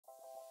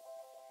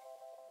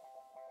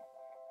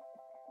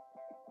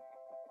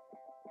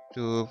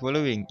The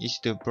following is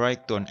the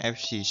Brighton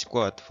FC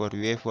squad for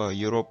UEFA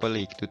Europa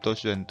League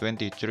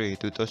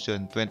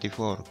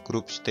 2023-2024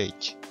 group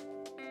stage.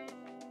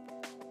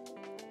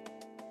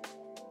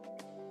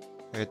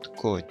 Head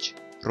coach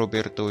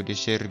Roberto De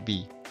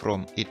Zerbi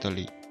from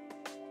Italy.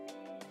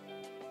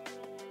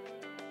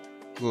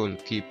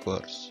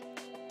 Goalkeepers: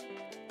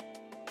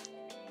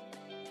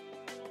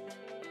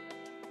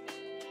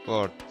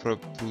 Bart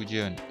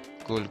Verbruggen,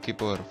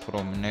 goalkeeper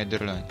from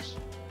Netherlands.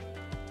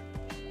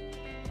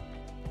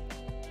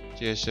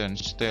 Jason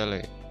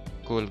Stelle,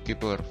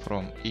 goalkeeper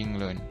from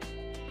England.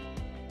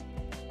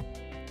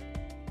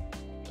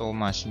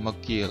 Thomas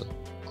McGill,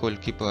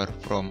 goalkeeper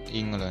from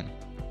England.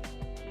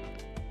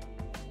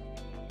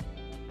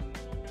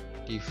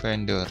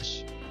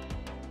 Defenders: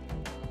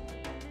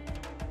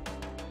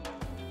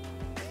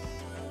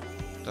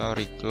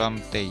 Tariq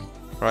Lamptey,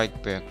 right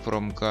back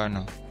from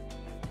Ghana.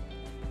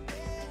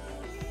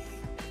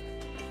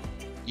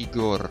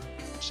 Igor,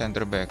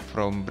 center back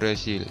from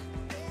Brazil.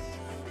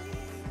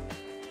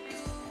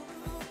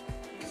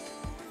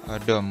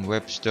 Adam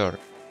Webster,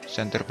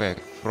 center back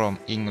from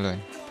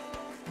England.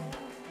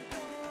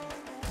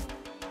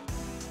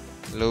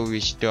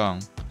 Lewis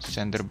Dunk,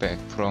 center back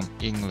from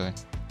England.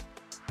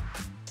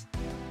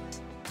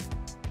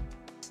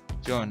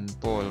 John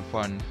Paul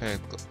van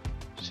Heck,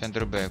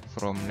 center back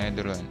from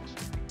Netherlands.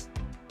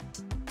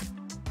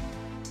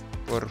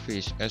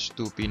 Corvis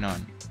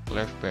Estupinan,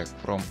 left back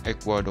from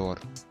Ecuador.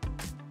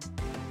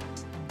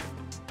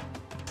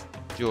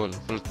 Joel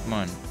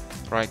Veltman,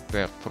 right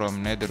back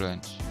from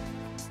Netherlands.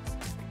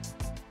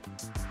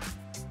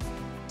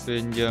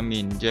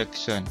 Benjamin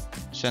Jackson,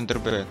 center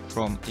back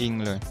from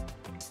England.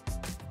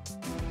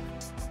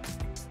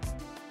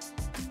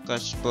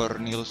 Kasper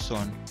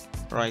Nilsson,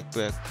 right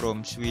back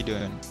from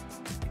Sweden.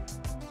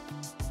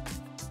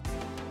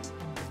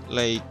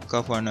 Leigh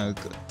Kavanagh,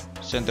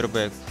 center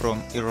back from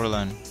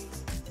Ireland.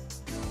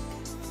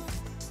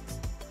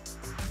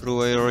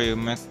 Rory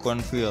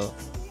McConville,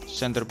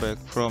 center back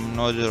from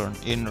Northern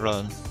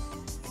Ireland.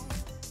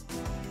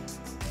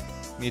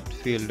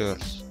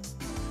 Midfielders: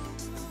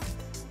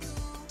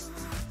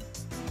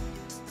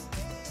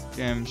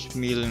 James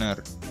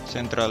Milner,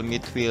 central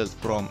midfield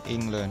from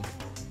England.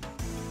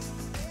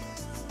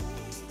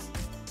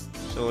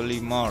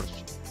 Solly March,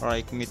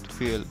 right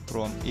midfield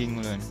from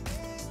England.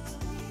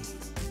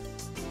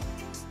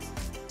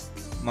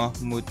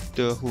 Mahmoud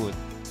Dahoud,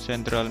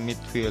 central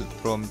midfield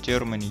from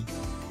Germany.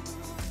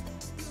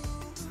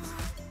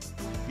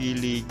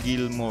 Billy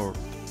Gilmore,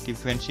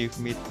 defensive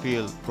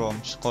midfield from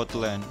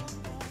Scotland.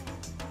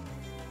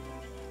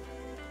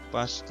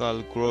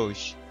 Pascal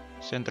Gross,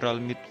 central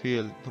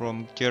midfield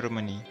from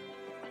Germany.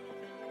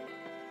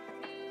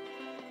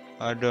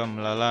 Adam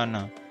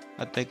Lallana,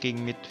 attacking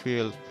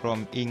midfield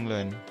from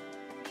England.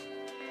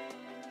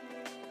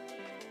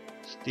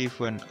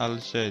 Stephen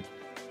Alzette,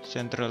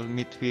 central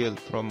midfield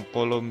from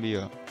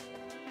Colombia.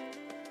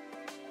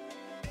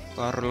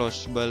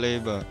 Carlos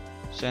Baleba,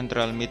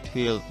 central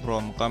midfield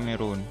from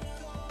Cameroon.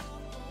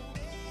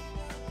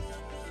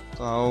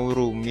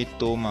 Kaoru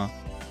Mitoma,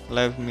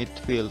 left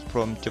midfield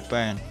from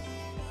Japan.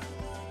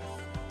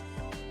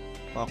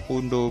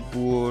 Facundo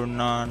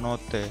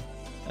Buonanotte,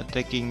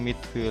 attacking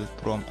midfield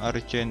from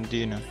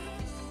Argentina.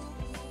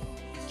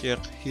 Jack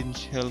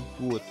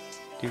Hinchelwood,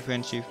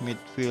 defensive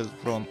midfield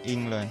from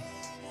England.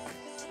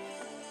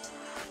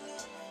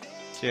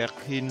 Jack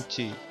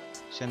Hinchy,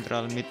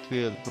 central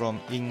midfield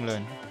from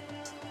England.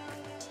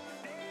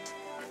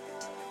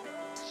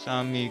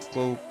 Sami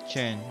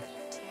Kouchen,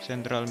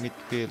 central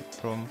midfield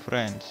from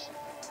France.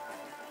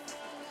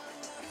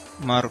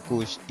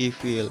 Marcus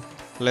Evil,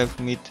 left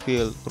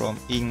midfield from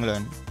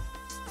England.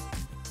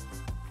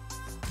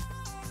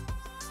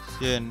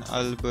 Jean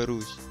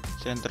Albarus,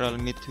 central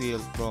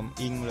midfield from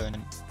England.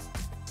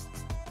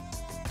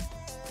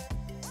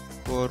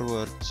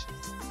 Forwards: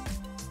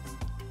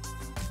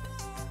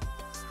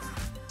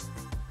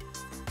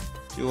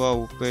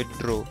 João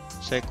Pedro,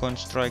 second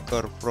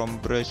striker from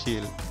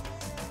Brazil.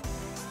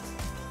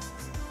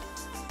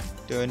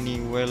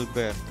 Danny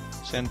Welbeck,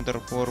 center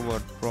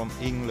forward from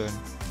England.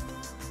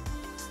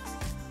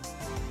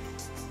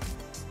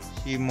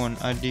 Simon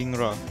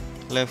Adingra,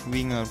 left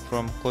winger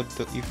from Cote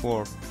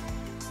d'Ivoire.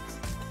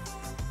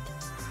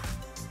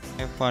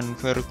 Evan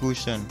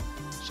Ferguson,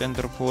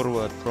 center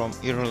forward from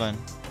Ireland.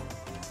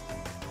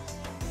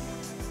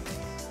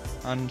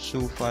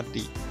 Ansu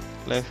Fati,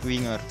 left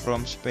winger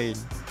from Spain.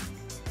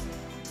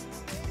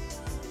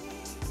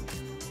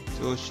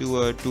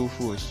 Joshua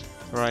Dufus,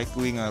 right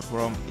winger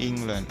from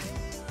England.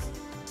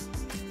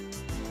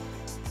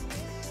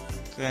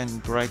 Can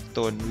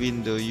Brighton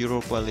win the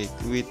Europa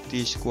League with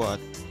this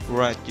squad?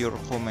 Write your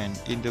comment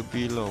in the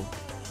below.